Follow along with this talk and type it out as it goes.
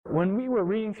when we were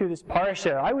reading through this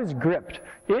parasha, I was gripped.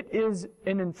 It is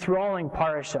an enthralling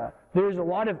parasha. There's a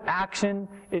lot of action.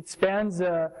 It spans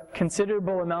a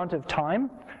considerable amount of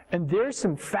time. And there's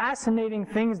some fascinating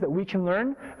things that we can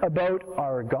learn about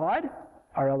our God,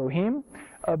 our Elohim,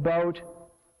 about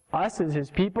us as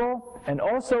His people, and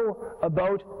also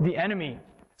about the enemy.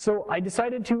 So I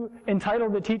decided to entitle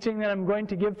the teaching that I'm going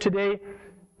to give today,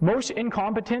 Moshe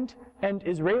Incompetent and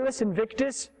Israelis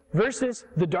Invictus versus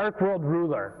the Dark World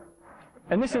Ruler.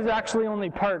 And this is actually only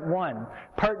part 1.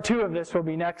 Part 2 of this will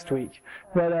be next week.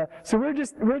 But so we're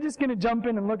just going to jump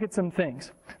in and look at some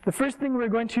things. The first thing we're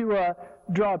going to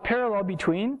draw a parallel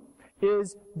between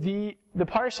is the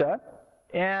parsha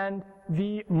and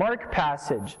the Mark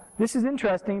passage. This is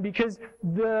interesting because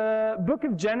the book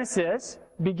of Genesis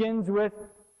begins with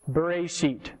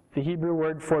Bereshit, the Hebrew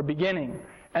word for beginning.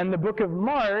 And the book of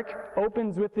Mark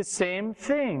opens with the same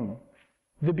thing,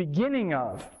 the beginning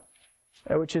of,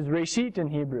 which is Reshit in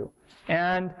Hebrew.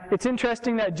 And it's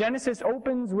interesting that Genesis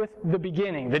opens with the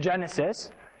beginning, the Genesis,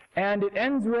 and it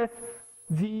ends with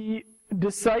the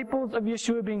disciples of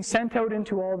Yeshua being sent out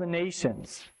into all the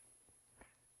nations,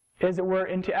 as it were,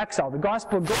 into exile. The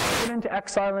gospel goes into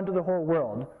exile into the whole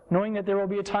world, knowing that there will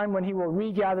be a time when He will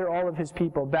regather all of His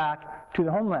people back to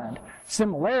the homeland.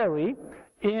 Similarly,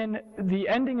 in the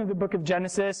ending of the book of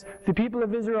Genesis, the people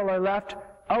of Israel are left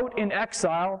out in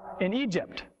exile in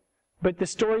Egypt. But the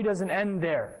story doesn't end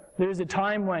there. There's a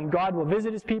time when God will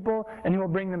visit His people and He will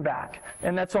bring them back.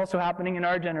 And that's also happening in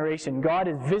our generation. God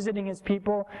is visiting His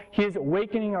people. He is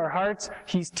awakening our hearts.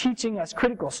 He's teaching us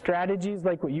critical strategies,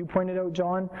 like what you pointed out,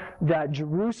 John, that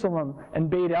Jerusalem and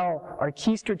Beit El are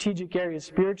key strategic areas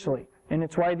spiritually. And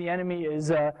it's why the enemy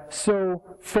is so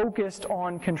focused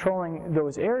on controlling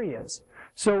those areas.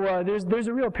 So there's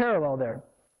a real parallel there.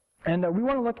 And I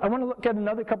want to look at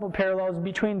another couple of parallels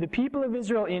between the people of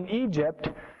Israel in Egypt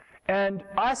and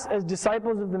us as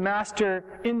disciples of the Master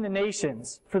in the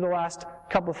nations for the last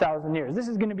couple thousand years. This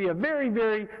is going to be a very,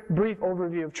 very brief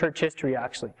overview of church history,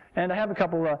 actually. And I have a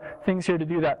couple of things here to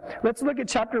do that. Let's look at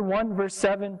chapter 1, verse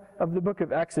 7 of the book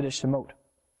of Exodus, Shemot.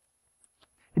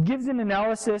 It gives an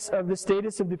analysis of the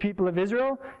status of the people of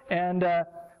Israel and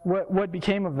what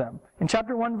became of them. In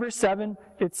chapter 1, verse 7,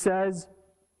 it says,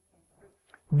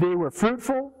 "They were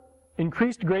fruitful,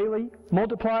 increased greatly,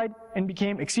 multiplied, and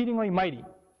became exceedingly mighty.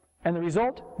 And the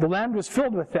result, the land was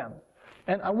filled with them."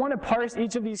 And I want to parse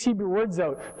each of these Hebrew words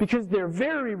out because they're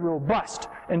very robust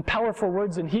and powerful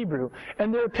words in Hebrew.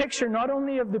 And they're a picture not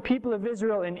only of the people of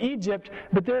Israel in Egypt,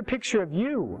 but they're a picture of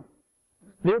you.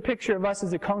 They're a picture of us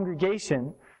as a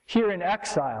congregation here in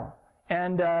exile.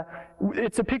 And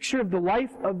it's a picture of the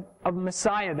life of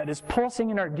Messiah that is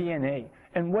pulsing in our DNA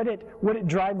and what it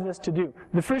drives us to do.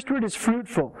 The first word is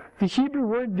fruitful. The Hebrew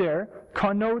word there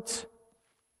connotes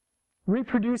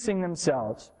reproducing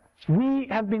themselves. We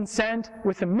have been sent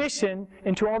with a mission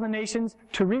into all the nations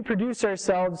to reproduce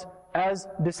ourselves as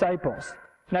disciples.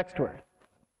 Next word.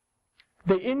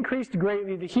 They increased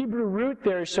greatly. The Hebrew root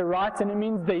there is sharat, and it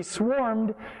means they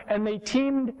swarmed and they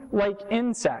teemed like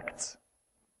insects.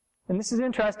 And this is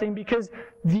interesting because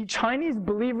the Chinese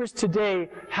believers today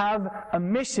have a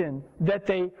mission that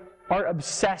they are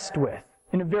obsessed with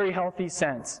in a very healthy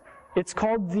sense. It's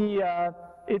called the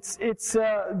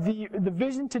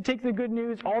vision to take the good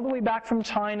news all the way back from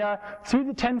China, through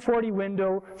the 1040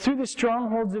 window, through the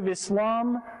strongholds of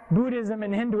Islam, Buddhism,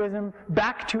 and Hinduism,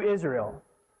 back to Israel.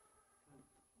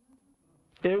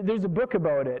 There's a book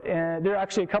about it, and there are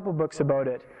actually a couple books about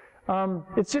it.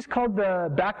 It's just called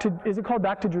is it called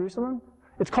Back to Jerusalem?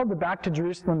 It's called the Back to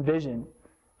Jerusalem Vision.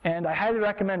 And I highly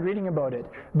recommend reading about it.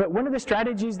 But one of the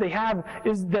strategies they have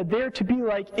is that they're to be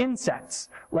like insects,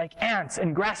 like ants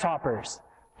and grasshoppers.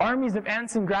 Armies of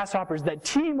ants and grasshoppers that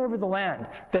teem over the land,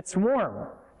 that swarm.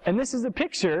 And this is a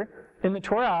picture in the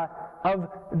Torah of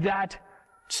that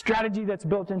strategy that's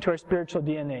built into our spiritual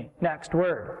DNA. Next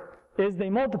word is they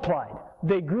multiplied.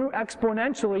 They grew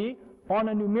exponentially on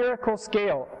a numerical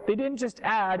scale. They didn't just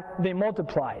add, they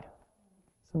multiplied.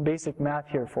 Some basic math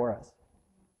here for us.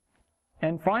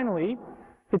 And finally,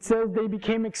 it says they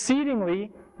became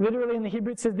exceedingly, literally in the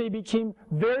Hebrew it says they became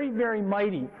very, very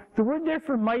mighty. The word there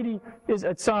for mighty is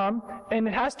atzam, and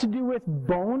it has to do with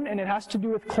bone, and it has to do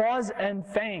with claws and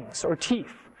fangs, or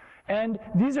teeth. And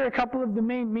these are a couple of the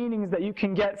main meanings that you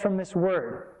can get from this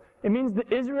word. It means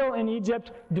that Israel and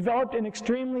Egypt developed an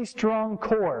extremely strong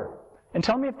core. And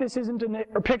tell me if this isn't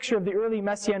a picture of the early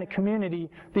Messianic community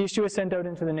that Yeshua sent out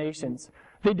into the nations.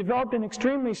 They developed an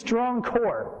extremely strong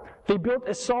core. They built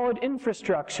a solid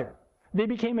infrastructure. They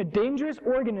became a dangerous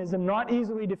organism not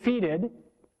easily defeated,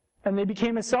 and they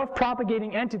became a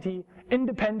self-propagating entity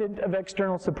independent of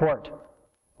external support.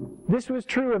 This was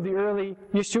true of the early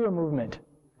Yeshua movement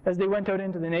as they went out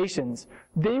into the nations.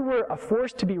 They were a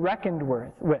force to be reckoned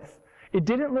with. It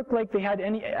didn't look like they had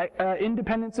any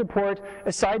independent support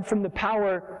aside from the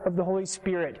power of the Holy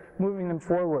Spirit moving them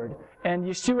forward, and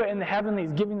Yeshua in the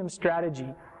heavenlies giving them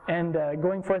strategy and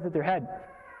going forth at their head.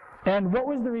 And what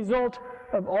was the result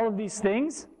of all of these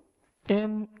things?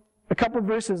 In a couple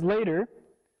verses later,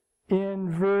 in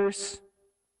verse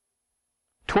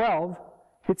 12,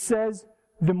 it says,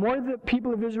 the more the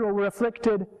people of Israel were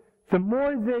afflicted, the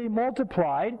more they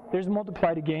multiplied. There's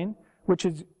multiplied again, which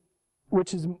is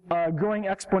growing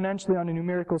exponentially on a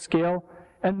numerical scale,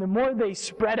 and the more they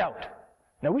spread out.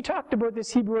 Now, we talked about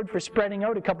this Hebrew word for spreading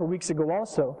out a couple weeks ago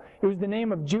also. It was the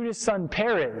name of Judah's son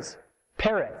Peretz.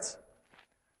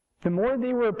 The more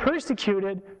they were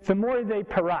persecuted, the more they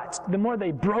paratzed, the more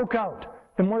they broke out,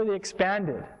 the more they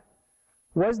expanded.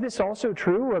 Was this also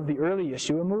true of the early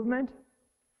Yeshua movement?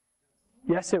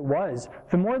 Yes, it was.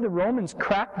 The more the Romans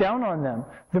cracked down on them,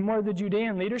 the more the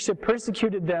Judean leadership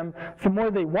persecuted them, the more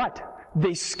they what?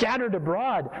 They scattered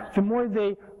abroad, the more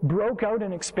they broke out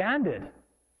and expanded,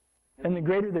 and the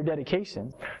greater their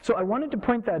dedication. So I wanted to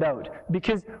point that out,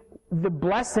 because the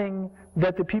blessing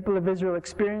that the people of Israel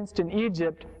experienced in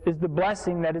Egypt is the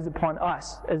blessing that is upon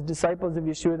us as disciples of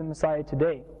Yeshua the Messiah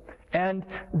today. And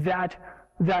that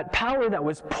power that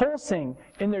was pulsing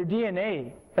in their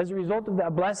DNA as a result of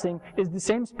that blessing is the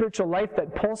same spiritual life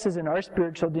that pulses in our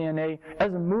spiritual DNA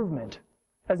as a movement,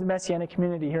 as a Messianic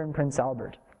community here in Prince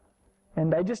Albert.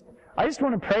 And I just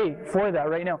want to pray for that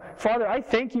right now. Father, I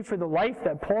thank you for the life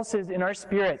that pulses in our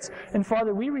spirits. And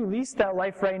Father, we release that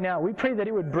life right now. We pray that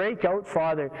it would break out,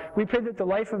 Father. We pray that the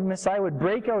life of Messiah would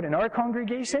break out in our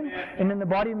congregation and in the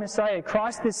body of Messiah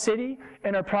across this city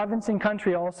and our province and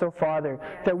country also, Father.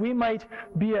 That we might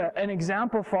be an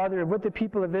example, Father, of what the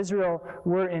people of Israel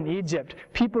were in Egypt.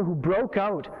 People who broke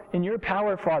out in your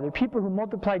power, Father. People who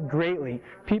multiplied greatly.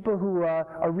 People who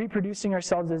are reproducing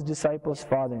ourselves as disciples,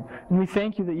 Father. And we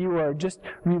thank you that you are just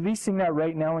releasing that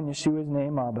right now in Yeshua's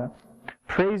name, Abba.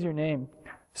 Praise your name.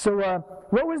 So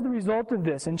what was the result of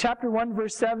this? In chapter 1,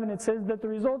 verse 7, it says that the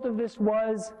result of this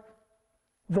was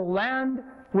the land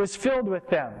was filled with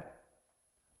them.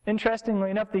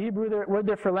 Interestingly enough, the Hebrew word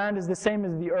there for land is the same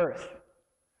as the earth.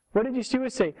 What did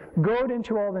Yeshua say? Go out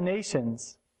into all the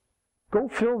nations. Go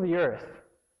fill the earth.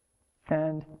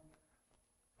 And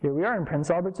here we are in Prince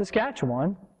Albert,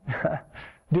 Saskatchewan,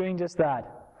 doing just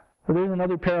that. Well, there's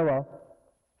another parallel.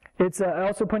 I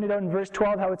also pointed out in verse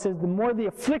 12 how it says, the more they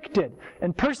afflicted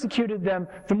and persecuted them,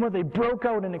 the more they broke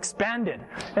out and expanded.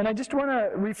 And I just want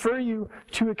to refer you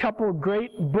to a couple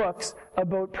great books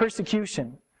about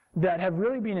persecution that have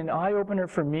really been an eye-opener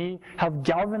for me, have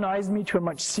galvanized me to a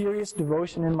much serious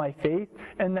devotion in my faith,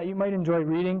 and that you might enjoy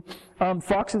reading.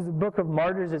 Fox's Book of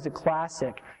Martyrs is a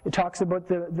classic. It talks about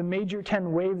the major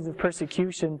 10 waves of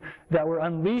persecution that were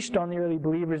unleashed on the early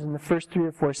believers in the first 3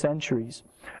 or 4 centuries.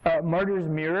 Martyr's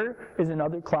Mirror is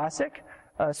another classic,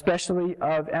 especially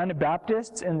of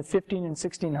Anabaptists in the 15 and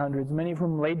 1600s, many of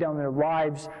whom laid down their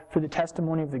lives for the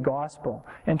testimony of the gospel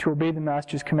and to obey the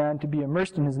Master's command to be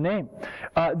immersed in his name.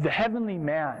 The Heavenly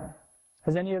Man.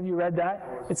 Has any of you read that?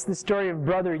 It's the story of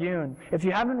Brother Yun. If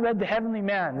you haven't read The Heavenly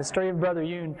Man, the story of Brother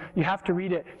Yun, you have to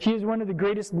read it. He is one of the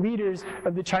greatest leaders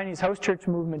of the Chinese house church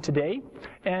movement today,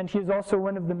 and he is also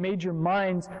one of the major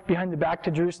minds behind the Back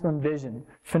to Jerusalem vision.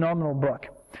 Phenomenal book.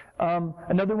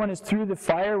 Another one is Through the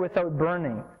Fire Without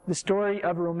Burning, the story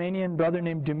of a Romanian brother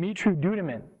named Dumitru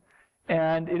Duduman.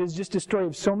 And it is just a story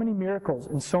of so many miracles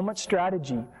and so much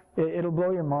strategy. It'll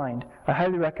blow your mind. I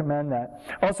highly recommend that.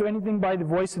 Also, anything by the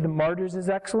Voice of the Martyrs is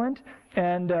excellent,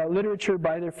 and literature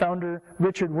by their founder,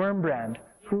 Richard Wurmbrand,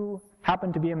 who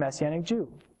happened to be a Messianic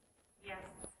Jew.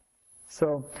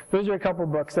 So those are a couple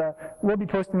books. We'll be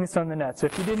posting this on the net. So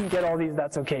if you didn't get all these,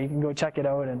 that's okay. You can go check it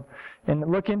out and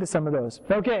look into some of those.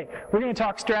 Okay, we're going to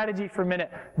talk strategy for a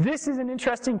minute. This is an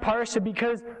interesting parsha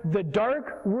because the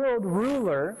dark world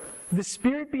ruler, the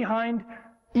spirit behind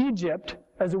Egypt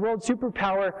as a world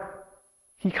superpower,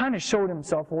 he kind of showed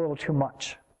himself a little too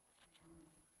much.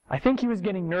 I think he was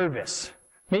getting nervous.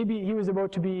 Maybe he was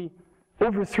about to be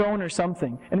overthrown or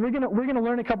something. And we're going to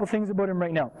learn a couple things about him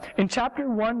right now. In chapter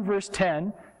 1, verse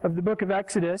 10 of the book of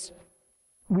Exodus,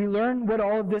 we learn what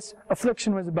all of this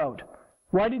affliction was about.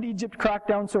 Why did Egypt crack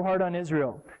down so hard on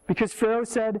Israel? Because Pharaoh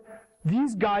said,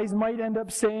 these guys might end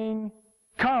up saying,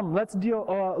 come, let's deal,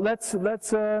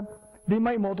 they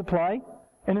might multiply,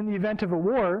 and in the event of a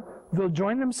war, they'll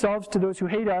join themselves to those who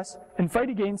hate us and fight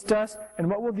against us, and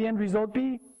what will the end result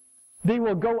be? They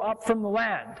will go up from the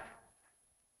land.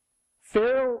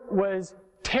 Pharaoh was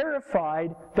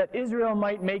terrified that Israel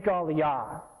might make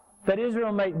Aliyah. that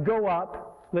Israel might go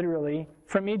up, literally,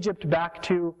 from Egypt back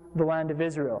to the land of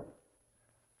Israel.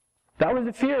 That was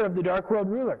the fear of the dark world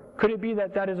ruler. Could it be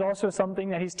that that is also something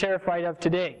that he's terrified of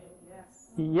today?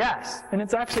 Yes. And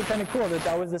it's actually kind of cool that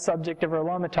that was the subject of our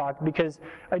Lama talk, because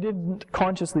I didn't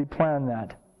consciously plan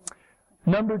that.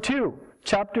 Number 2,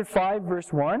 chapter 5,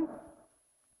 verse 1.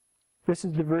 This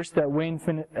is the verse that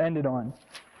Wayne ended on.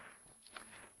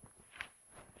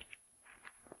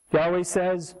 Yahweh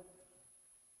says,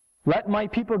 "Let my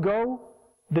people go,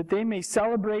 that they may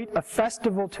celebrate a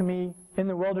festival to me in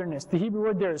the wilderness." The Hebrew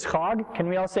word there is chag. Can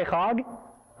we all say chag?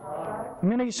 I'm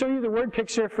going to show you the word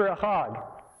picture for a chag.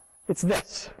 It's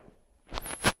this.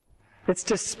 It's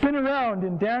to spin around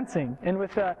and dancing, and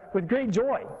with great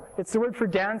joy. It's the word for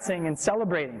dancing and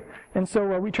celebrating. And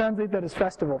so we translate that as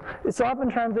festival. It's often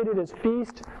translated as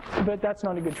feast, but that's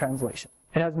not a good translation.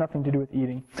 It has nothing to do with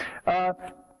eating.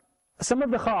 Some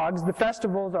of the chags, the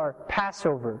festivals, are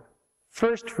Passover,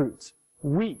 first fruits,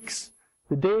 weeks,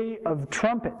 the day of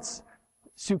trumpets,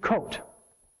 Sukkot.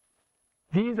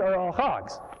 These are all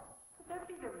chags. Could that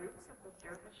be the roots of the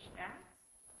dervish dance?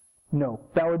 No,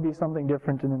 that would be something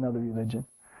different in another religion.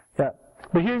 Yeah.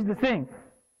 But here's the thing.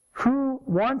 Who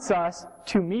wants us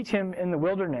to meet him in the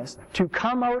wilderness, to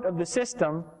come out of the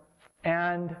system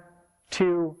and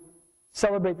to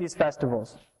celebrate these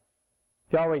festivals?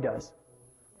 Yahweh does.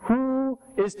 Who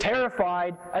is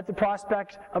terrified at the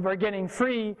prospect of our getting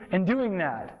free and doing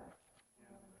that?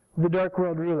 The dark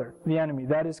world ruler, the enemy.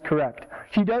 That is correct.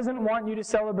 He doesn't want you to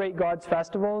celebrate God's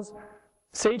festivals.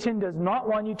 Satan does not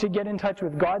want you to get in touch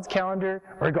with God's calendar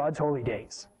or God's holy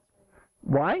days.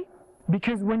 Why?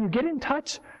 Because when you get in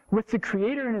touch with the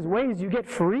Creator and His ways, you get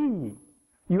free.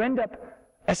 You end up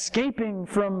escaping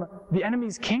from the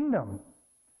enemy's kingdom.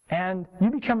 And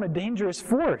you become a dangerous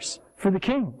force for the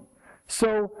king.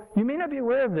 So you may not be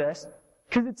aware of this,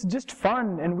 because it's just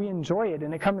fun and we enjoy it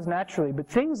and it comes naturally. But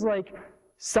things like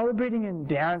celebrating and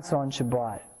dance on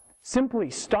Shabbat, simply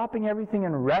stopping everything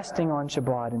and resting on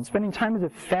Shabbat, and spending time as a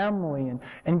family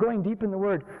and going deep in the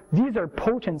Word, these are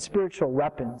potent spiritual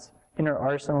weapons in our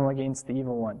arsenal against the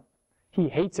evil one. He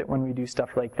hates it when we do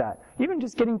stuff like that. Even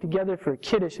just getting together for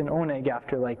Kiddush and Oneg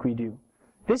after like we do.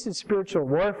 This is spiritual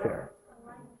warfare.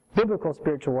 Biblical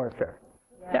spiritual warfare.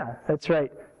 Yeah, that's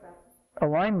right.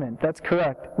 Alignment, that's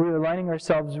correct. We're aligning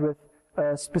ourselves with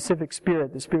a specific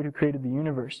spirit, the spirit who created the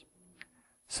universe.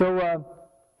 So,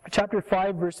 chapter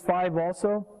 5, verse 5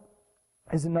 also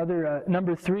is another,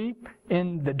 number 3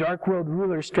 in the dark world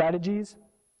ruler strategies.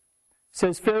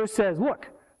 Pharaoh says, "Look,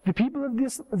 the people of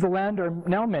the land are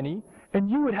now many, and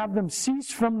you would have them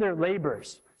cease from their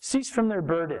labors, cease from their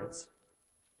burdens."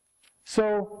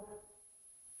 So,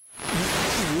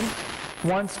 he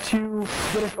wants to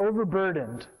get us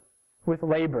overburdened with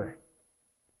labor.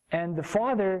 And the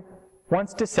Father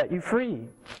wants to set you free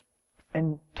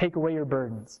and take away your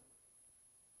burdens.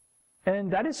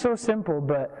 And that is so simple,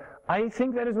 but I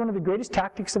think that is one of the greatest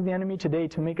tactics of the enemy today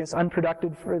to make us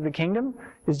unproductive for the kingdom,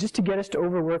 is just to get us to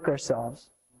overwork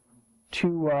ourselves,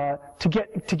 to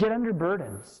get under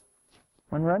burdens.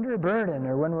 When we're under a burden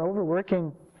or when we're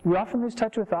overworking, we often lose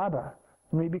touch with Abba,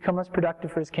 and we become less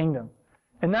productive for His kingdom.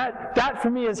 And that for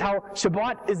me is how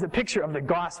Shabbat is a picture of the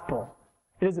gospel.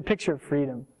 It is a picture of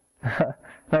freedom.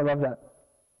 I love that.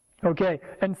 Okay,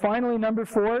 and finally, number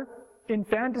 4,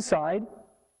 infanticide,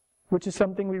 which is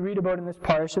something we read about in this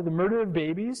parsha, the murder of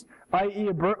babies, i.e.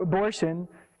 abortion,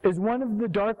 is one of the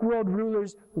dark world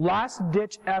ruler's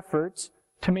last-ditch efforts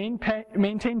to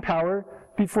maintain power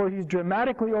before he's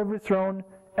dramatically overthrown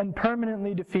and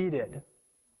permanently defeated.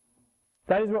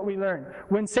 That is what we learn.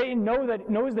 When Satan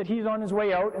knows that he's on his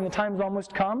way out and the time's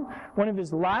almost come, one of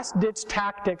his last-ditch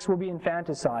tactics will be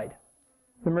infanticide,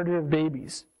 the murder of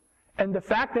babies. And the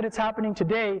fact that it's happening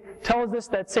today tells us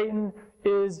that Satan's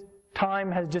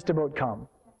time has just about come.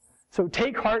 So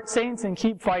take heart, saints, and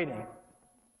keep fighting.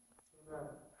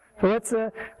 So let's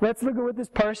look at what this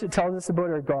parsha tells us about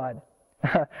our God.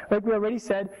 Like we already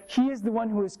said, He is the one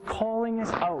who is calling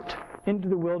us out into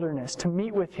the wilderness to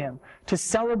meet with Him, to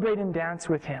celebrate and dance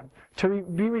with Him, to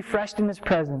be refreshed in His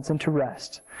presence and to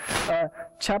rest.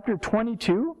 Chapter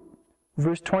 22,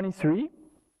 verse 23.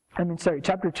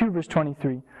 Chapter 2, verse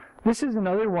 23. This is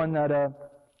another one that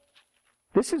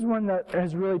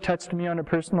has really touched me on a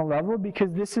personal level,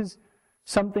 because this is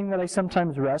something that I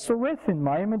sometimes wrestle with in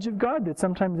my image of God that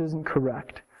sometimes isn't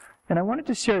correct. And I wanted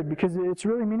to share it because it's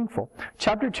really meaningful.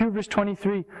 Chapter 2, verse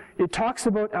 23, it talks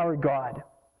about our God.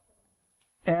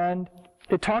 And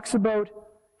it talks about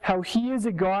how He is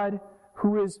a God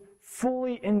who is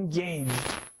fully engaged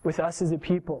with us as a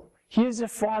people. He is a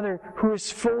Father who is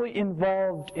fully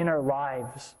involved in our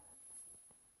lives.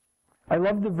 I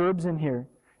love the verbs in here.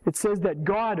 It says that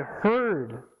God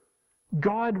heard,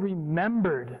 God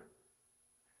remembered.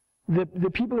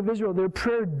 The people of Israel, their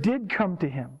prayer did come to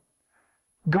him.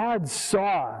 God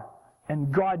saw,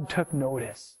 and God took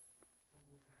notice.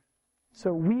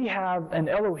 So we have an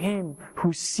Elohim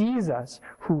who sees us,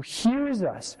 who hears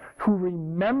us, who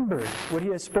remembers what he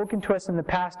has spoken to us in the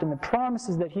past and the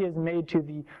promises that he has made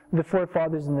to the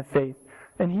forefathers in the faith.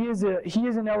 And he is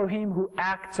an Elohim who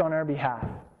acts on our behalf.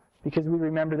 Because we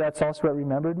remember, that's also what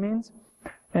remembered means.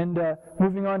 And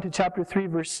moving on to chapter 3,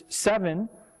 verse 7,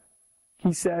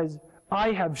 he says,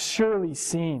 I have surely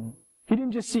seen. He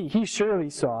didn't just see, he surely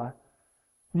saw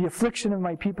the affliction of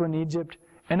my people in Egypt,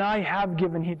 and I have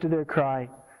given heed to their cry.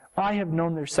 I have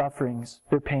known their sufferings,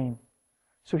 their pain.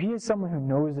 So he is someone who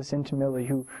knows us intimately,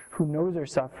 who knows our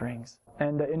sufferings.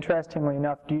 And interestingly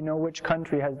enough, do you know which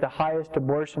country has the highest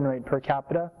abortion rate per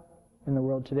capita in the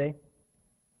world today?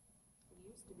 It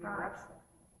used to be Russia.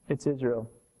 It's Israel.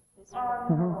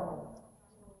 Mm-hmm.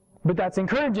 But that's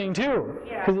encouraging too,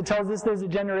 because it tells us there's a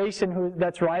generation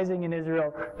that's rising in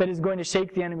Israel that is going to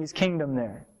shake the enemy's kingdom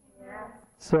there.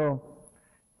 So,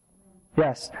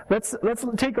 yes. Let's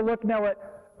take a look now at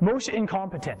Moshe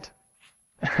Incompetent.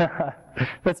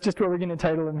 That's just what we're going to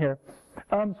title him here.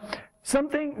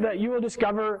 Something that you will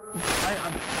discover,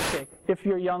 if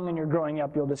you're young and you're growing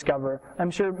up, you'll discover, I'm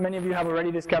sure many of you have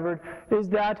already discovered, is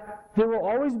that there will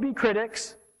always be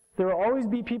critics. There will always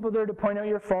be people there to point out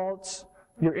your faults,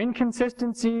 your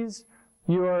inconsistencies,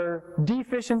 your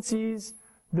deficiencies,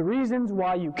 the reasons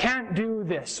why you can't do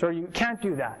this or you can't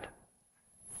do that.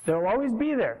 They'll always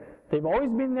be there. They've always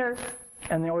been there,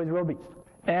 and they always will be.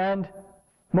 And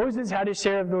Moses had his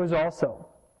share of those also.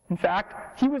 In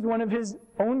fact, he was one of his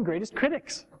own greatest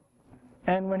critics.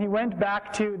 And when he went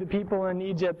back to the people in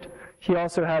Egypt, he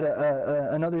also had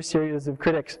another series of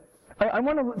critics. I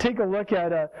want to take a look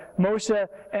at Moshe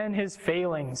and his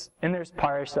failings in this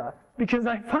parsha, because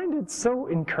I find it so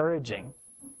encouraging.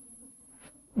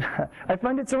 I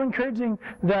find it so encouraging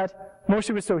that Moshe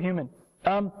was so human.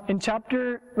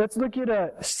 Let's look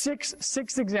at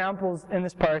six examples in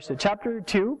this parsha. Chapter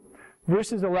 2,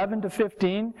 verses 11 to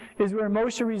 15, is where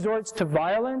Moshe resorts to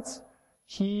violence.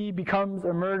 He becomes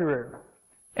a murderer.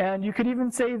 And you could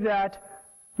even say that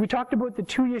we talked about the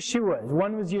two Yeshuas.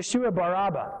 One was Yeshua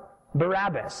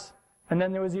Barabbas. And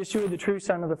then there was Yeshua, the true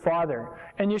son of the Father.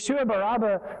 And Yeshua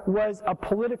Barabbas was a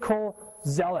political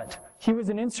zealot. He was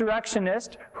an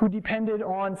insurrectionist who depended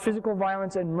on physical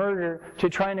violence and murder to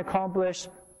try and accomplish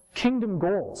kingdom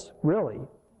goals, really.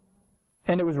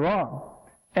 And it was wrong.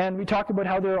 And we talked about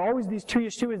how there are always these two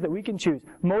Yeshuas that we can choose.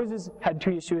 Moses had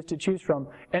two Yeshuas to choose from.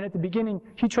 And at the beginning,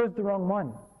 he chose the wrong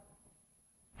one.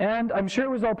 And I'm sure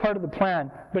it was all part of the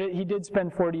plan, but he did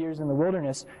spend 40 years in the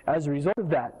wilderness as a result of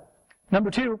that. Number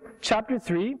 2, chapter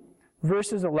 3,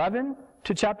 verses 11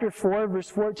 to chapter 4, verse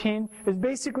 14, is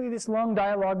basically this long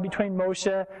dialogue between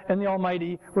Moshe and the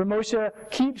Almighty, where Moshe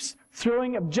keeps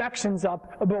throwing objections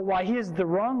up about why he is the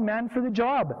wrong man for the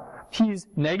job. He's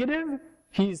negative,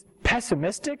 he's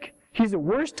pessimistic, he's a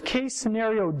worst-case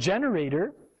scenario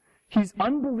generator, he's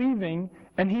unbelieving,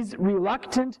 and he's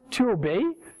reluctant to obey,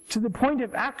 to the point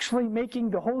of actually making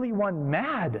the Holy One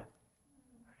mad.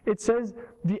 It says,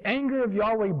 the anger of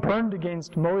Yahweh burned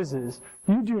against Moses.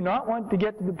 You do not want to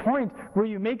get to the point where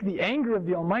you make the anger of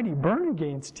the Almighty burn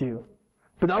against you.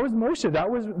 But that was Moshe.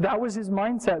 That was his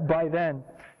mindset by then.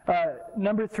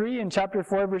 Number 3, in chapter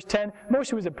 4, verse 10,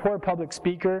 Moshe was a poor public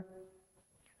speaker.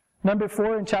 Number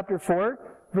 4, in chapter 4,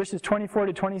 verses 24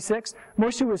 to 26,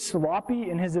 Moshe was sloppy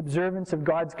in his observance of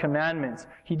God's commandments.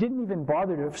 He didn't even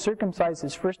bother to circumcise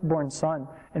his firstborn son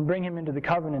and bring him into the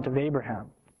covenant of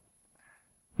Abraham.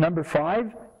 Number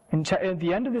 5, at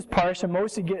the end of this parsha,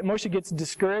 Moshe gets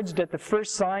discouraged at the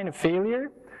first sign of failure,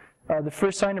 the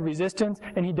first sign of resistance,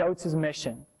 and he doubts his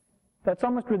mission. That's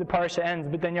almost where the parsha ends,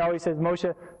 but then Yahweh says,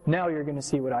 Moshe, now you're going to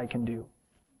see what I can do,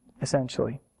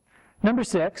 essentially. Number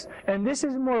 6, and this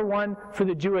is more one for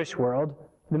the Jewish world,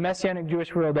 the Messianic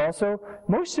Jewish world also.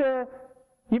 Moshe,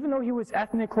 even though he was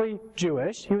ethnically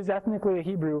Jewish, he was ethnically a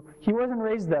Hebrew, he wasn't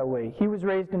raised that way. He was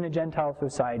raised in a Gentile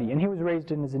society, and he was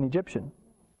raised as an Egyptian.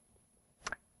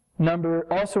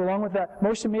 Also along with that,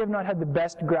 Moshe may have not had the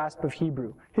best grasp of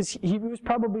Hebrew. He was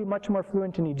probably much more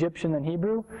fluent in Egyptian than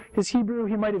Hebrew. His Hebrew,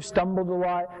 he might have stumbled a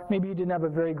lot. Maybe he didn't have a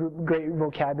very great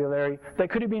vocabulary.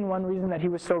 That could have been one reason that he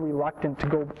was so reluctant to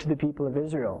go to the people of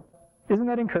Israel. Isn't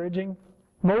that encouraging?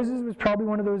 Moses was probably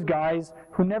one of those guys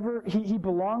who he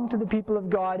belonged to the people of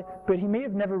God, but he may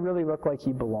have never really looked like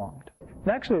he belonged.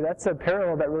 And actually, that's a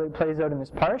parallel that really plays out in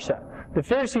this parsha. The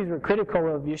Pharisees were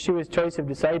critical of Yeshua's choice of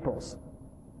disciples.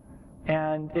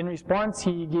 And in response,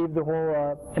 he gave the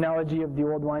whole analogy of the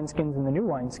old wineskins and the new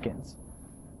wineskins.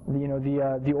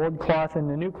 The old cloth and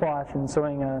the new cloth, and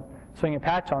sewing a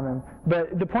patch on them.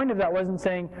 But the point of that wasn't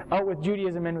saying out with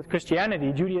Judaism in with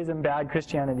Christianity, Judaism bad,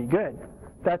 Christianity good.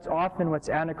 That's often what's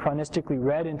anachronistically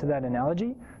read into that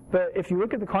analogy. But if you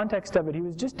look at the context of it, he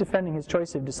was just defending his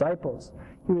choice of disciples.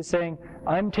 He was saying,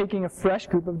 I'm taking a fresh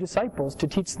group of disciples to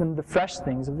teach them the fresh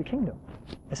things of the kingdom,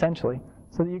 essentially.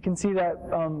 So that you can see that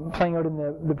playing out in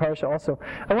the parasha also.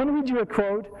 I want to read you a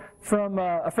quote from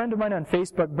a friend of mine on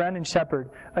Facebook, Brandon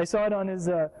Shepard. I saw it on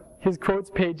his quotes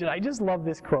page, and I just love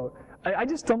this quote. I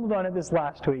just stumbled on it this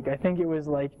last week. I think it was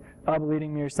like Abba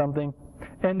leading me or something.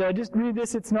 And just read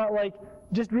this. It's not like,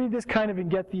 just read this kind of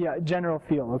and get the general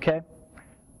feel, okay?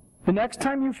 The next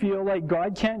time you feel like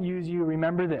God can't use you,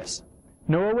 remember this.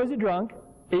 Noah was a drunk,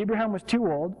 Abraham was too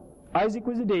old, Isaac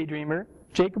was a daydreamer,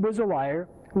 Jacob was a liar,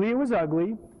 Leah was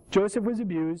ugly, Joseph was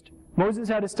abused, Moses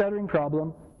had a stuttering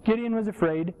problem, Gideon was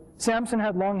afraid, Samson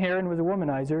had long hair and was a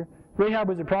womanizer, Rahab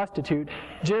was a prostitute,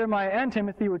 Jeremiah and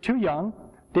Timothy were too young,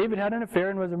 David had an affair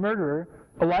and was a murderer,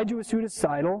 Elijah was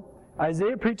suicidal,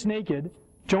 Isaiah preached naked,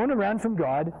 Jonah ran from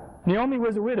God, Naomi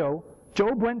was a widow,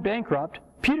 Job went bankrupt,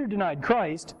 Peter denied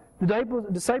Christ, the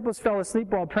disciples fell asleep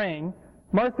while praying,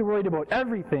 Martha worried about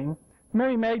everything,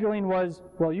 Mary Magdalene was,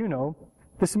 well, you know,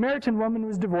 the Samaritan woman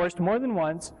was divorced more than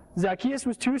once, Zacchaeus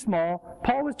was too small,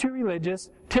 Paul was too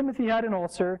religious, Timothy had an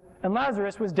ulcer, and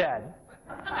Lazarus was dead.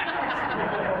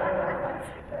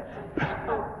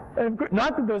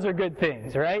 Not that those are good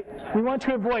things, right? We want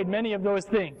to avoid many of those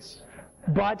things.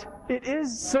 But it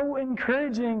is so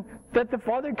encouraging that the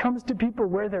Father comes to people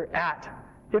where they're at.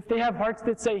 If they have hearts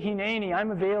that say, Hineni,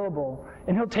 I'm available,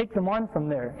 and He'll take them on from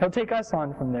there. He'll take us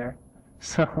on from there.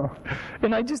 So,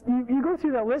 and you go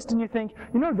through that list and you think,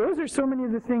 those are so many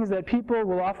of the things that people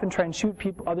will often try and shoot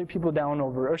other people down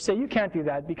over, or say, you can't do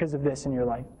that because of this in your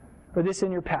life, or this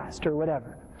in your past, or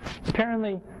whatever.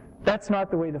 Apparently, that's not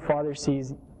the way the Father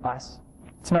sees us.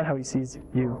 It's not how He sees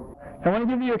you. I want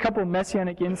to give you a couple of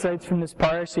messianic insights from this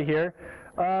parasha here.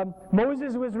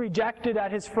 Moses was rejected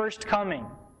at his first coming,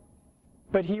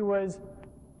 but he was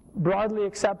broadly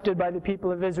accepted by the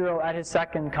people of Israel at his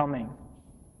second coming.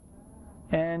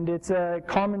 And it's a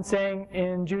common saying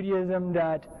in Judaism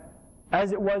that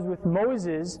as it was with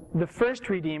Moses, the first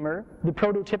Redeemer, the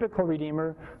prototypical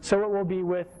Redeemer, so it will be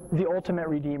with the ultimate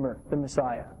Redeemer, the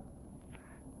Messiah.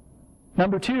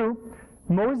 Number 2,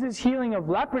 Moses' healing of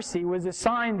leprosy was a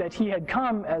sign that he had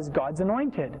come as God's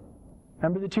anointed.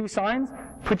 Remember the 2 signs?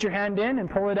 Put your hand in and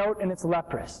pull it out and it's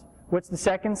leprous. What's the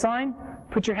second sign?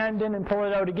 Put your hand in and pull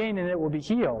it out again and it will be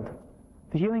healed.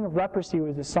 The healing of leprosy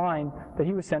was a sign that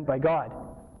he was sent by God.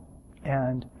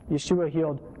 And Yeshua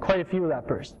healed quite a few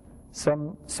lepers,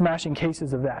 some smashing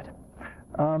cases of that.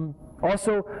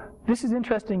 Also, this is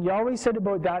interesting. Yahweh said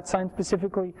about that sign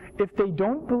specifically, if they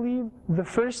don't believe the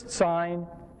first sign,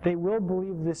 they will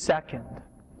believe the second.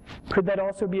 Could that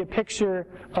also be a picture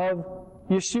of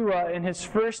Yeshua in his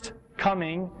first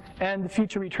coming and the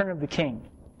future return of the King,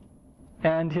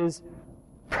 and his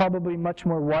probably much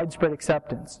more widespread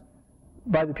acceptance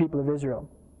by the people of Israel?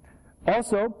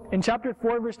 Also, in chapter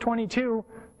 4, verse 22,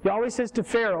 Yahweh says to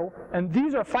Pharaoh, and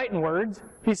these are fighting words,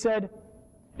 he said,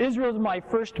 Israel's my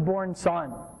firstborn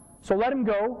son. So let him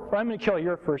go, or I'm going to kill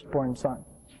your firstborn son.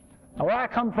 Now where I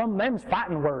come from, them's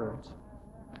fighting words.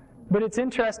 But it's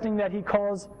interesting that he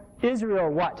calls Israel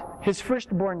what? His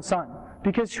firstborn son.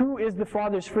 Because who is the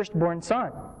Father's firstborn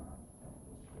son?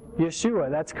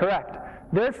 Yeshua, that's correct.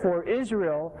 Therefore,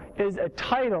 Israel is a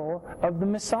title of the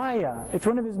Messiah. It's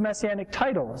one of his messianic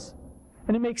titles.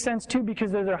 And it makes sense too,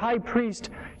 because as our high priest,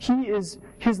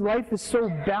 his life is so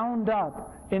bound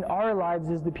up in our lives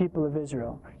as the people of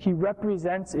Israel. He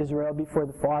represents Israel before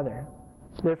the Father.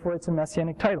 Therefore, it's a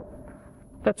messianic title.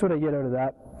 That's what I get out of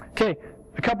that. Okay,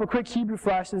 a couple quick Hebrew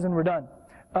flashes and we're done.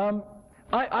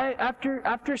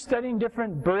 After studying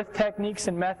different birth techniques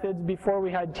and methods before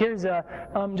we had Tirza,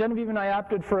 Genevieve and I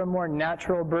opted for a more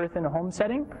natural birth in a home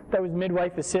setting that was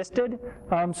midwife assisted,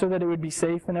 so that it would be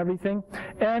safe and everything.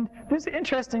 And there's an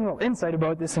interesting little insight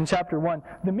about this in chapter 1.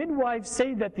 The midwives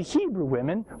say that the Hebrew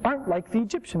women aren't like the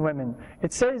Egyptian women.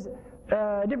 It says,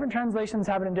 different translations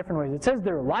have it in different ways. It says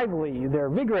they're lively, they're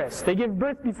vigorous, they give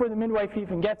birth before the midwife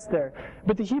even gets there.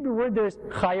 But the Hebrew word there is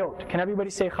chayot. Can everybody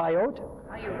say chayot?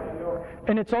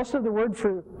 And it's also the word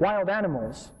for wild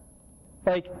animals,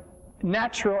 like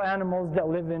natural animals that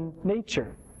live in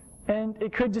nature. And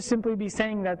it could just simply be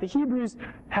saying that the Hebrews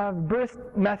have birth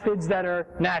methods that are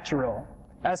natural,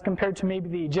 as compared to maybe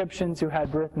the Egyptians who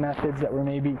had birth methods that were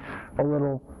maybe a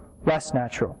little less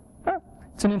natural.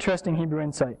 It's an interesting Hebrew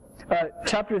insight.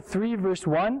 Chapter 3, verse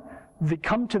 1, they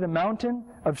come to the mountain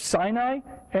of Sinai,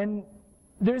 and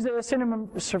there's a synonym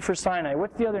for Sinai.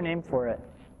 What's the other name for it?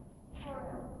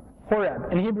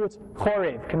 Horeb. In Hebrew, it's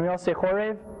Chorev. Can we all say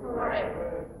Chorev?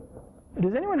 Horeb.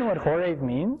 Does anyone know what Chorev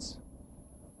means?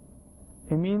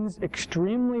 It means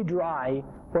extremely dry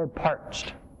or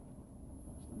parched.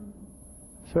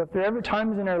 So if there are ever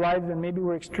times in our lives when maybe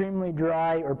we're extremely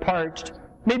dry or parched,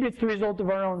 maybe it's the result of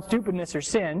our own stupidness or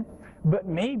sin, but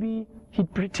maybe He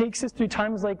takes us through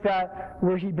times like that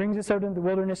where He brings us out into the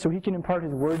wilderness so He can impart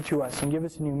His word to us and give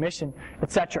us a new mission,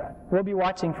 etc. We'll be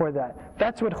watching for that.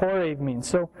 That's what Chorev means.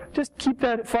 So just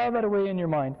file that away in your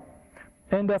mind.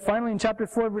 And finally, in chapter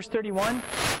 4, verse 31,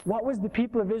 what was the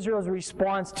people of Israel's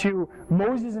response to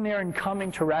Moses and Aaron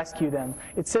coming to rescue them?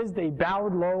 It says they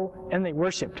bowed low and they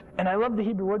worshipped. And I love the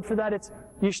Hebrew word for that. It's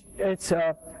yishtachavu.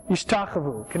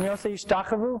 Can we all say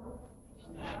yishtachavu?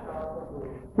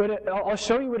 I'll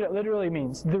show you what it literally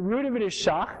means. The root of it is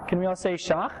shach. Can we all say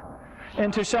shach?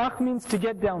 And to shach means to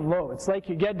get down low. It's like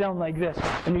you get down like this,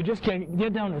 and you just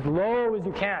get down as low as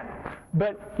you can.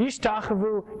 But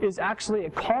yishtachavu is actually a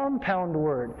compound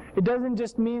word. It doesn't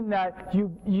just mean that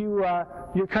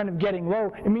you're kind of getting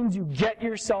low. It means you get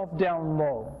yourself down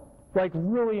low, like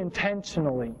really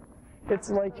intentionally. It's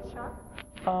like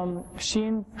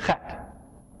shin chet.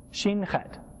 Shin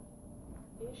chet.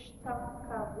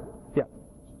 Yeah.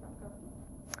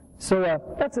 So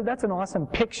that's an awesome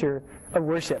picture of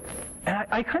worship. And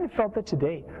I kind of felt that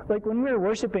today. Like when we were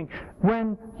worshiping,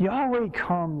 when Yahweh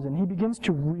comes and He begins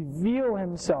to reveal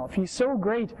Himself, He's so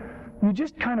great, you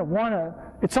just kind of want to,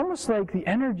 it's almost like the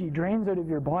energy drains out of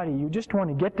your body. You just want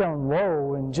to get down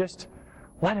low and just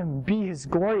let Him be His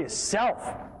glorious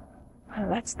self.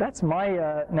 That's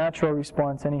my natural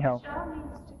response anyhow. Shah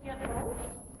means to get low?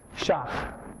 Shach.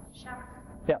 Shach.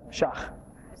 Yeah, shach.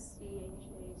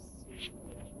 S-C-H-A-C-H.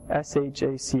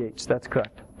 S-H-A-C-H, that's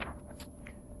correct.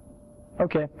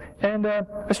 Okay, and I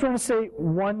just want to say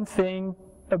one thing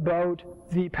about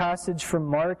the passage from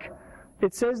Mark.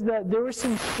 It says that there were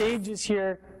some stages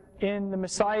here in the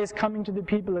Messiah's coming to the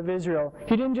people of Israel.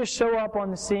 He didn't just show up on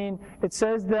the scene. It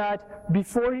says that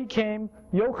before He came,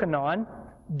 Yochanan,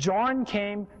 John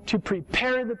came to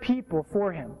prepare the people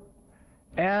for Him.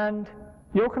 And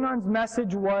Yochanan's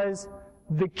message was,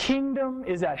 the kingdom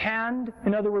is at hand.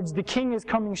 In other words, the king is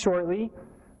coming shortly.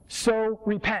 So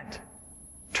repent.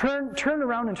 Turn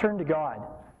around and turn to God.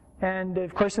 And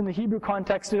of course, in the Hebrew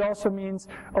context, it also means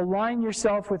align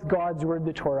yourself with God's word,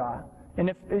 the Torah. And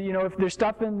if there's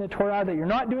stuff in the Torah that you're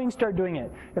not doing, start doing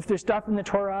it. If there's stuff in the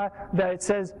Torah that it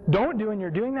says don't do and you're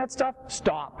doing that stuff,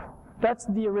 stop. That's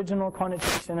the original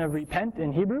connotation of repent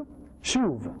in Hebrew.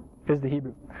 Shuv is the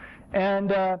Hebrew.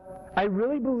 And I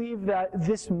really believe that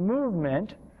this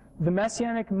movement, the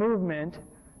Messianic movement,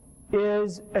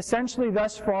 is essentially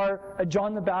thus far a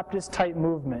John the Baptist type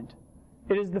movement.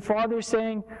 It is the Father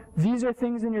saying, these are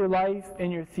things in your life, in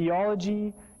your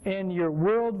theology, in your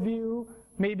worldview,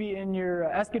 maybe in your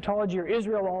eschatology or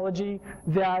Israelology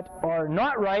that are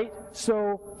not right,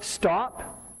 so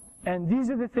stop. And these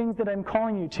are the things that I'm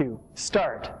calling you to.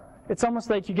 Start. It's almost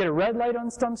like you get a red light on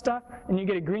some stuff and you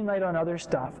get a green light on other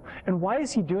stuff. And why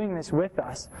is He doing this with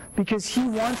us? Because He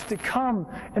wants to come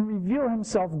and reveal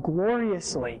Himself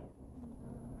gloriously.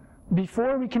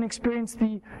 Before we can experience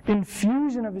the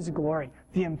infusion of His glory,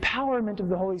 the empowerment of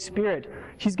the Holy Spirit,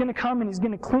 He's going to come and He's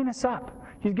going to clean us up.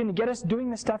 He's going to get us doing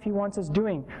the stuff He wants us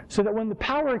doing so that when the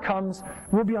power comes,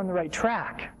 we'll be on the right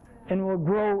track and we'll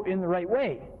grow in the right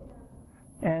way.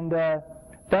 And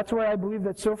that's why I believe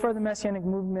that so far the Messianic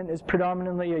movement is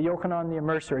predominantly a Yochanan the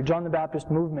Immerser, a John the Baptist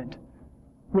movement.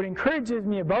 What encourages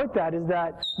me about that is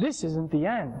that this isn't the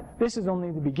end. This is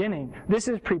only the beginning. This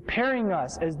is preparing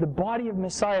us as the body of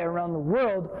Messiah around the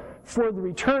world for the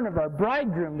return of our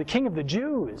bridegroom, the King of the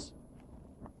Jews.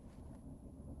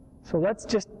 So let's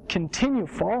just continue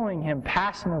following Him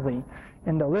passionately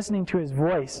and listening to His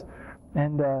voice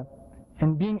and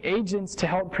being agents to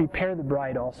help prepare the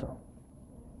bride also.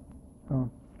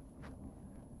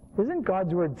 Isn't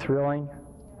God's Word thrilling?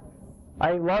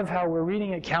 I love how we're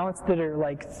reading accounts that are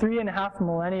like 3.5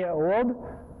 millennia old,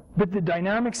 but the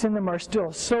dynamics in them are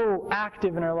still so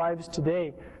active in our lives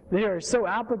today. They are so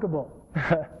applicable.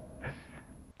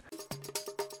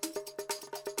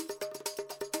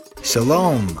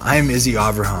 Shalom, I'm Izzy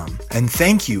Avraham, and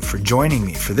thank you for joining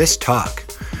me for this talk.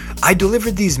 I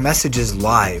delivered these messages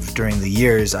live during the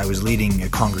years I was leading a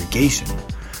congregation.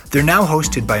 They're now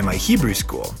hosted by my Hebrew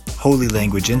school, Holy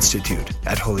Language Institute,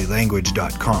 at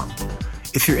holylanguage.com.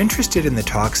 If you're interested in the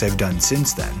talks I've done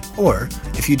since then, or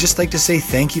if you'd just like to say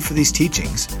thank you for these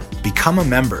teachings, become a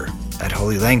member at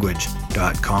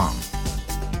holylanguage.com.